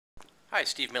Hi,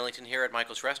 Steve Millington here at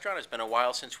Michael's Restaurant. It's been a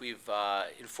while since we've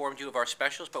informed you of our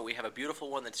specials, but we have a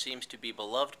beautiful one that seems to be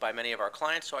beloved by many of our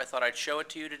clients, so I thought I'd show it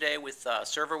to you today with a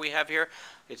server we have here.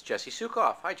 It's Jesse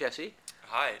Sukoff. Hi, Jesse.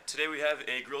 Hi, today we have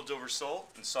a grilled Dover sole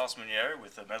and sauce meuniere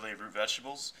with a medley of root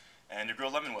vegetables and a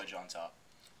grilled lemon wedge on top.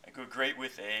 It go great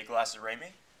with a glass of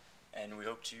Remy, and we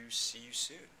hope to see you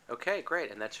soon. Okay,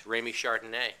 great, and that's Remy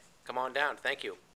Chardonnay. Come on down. Thank you.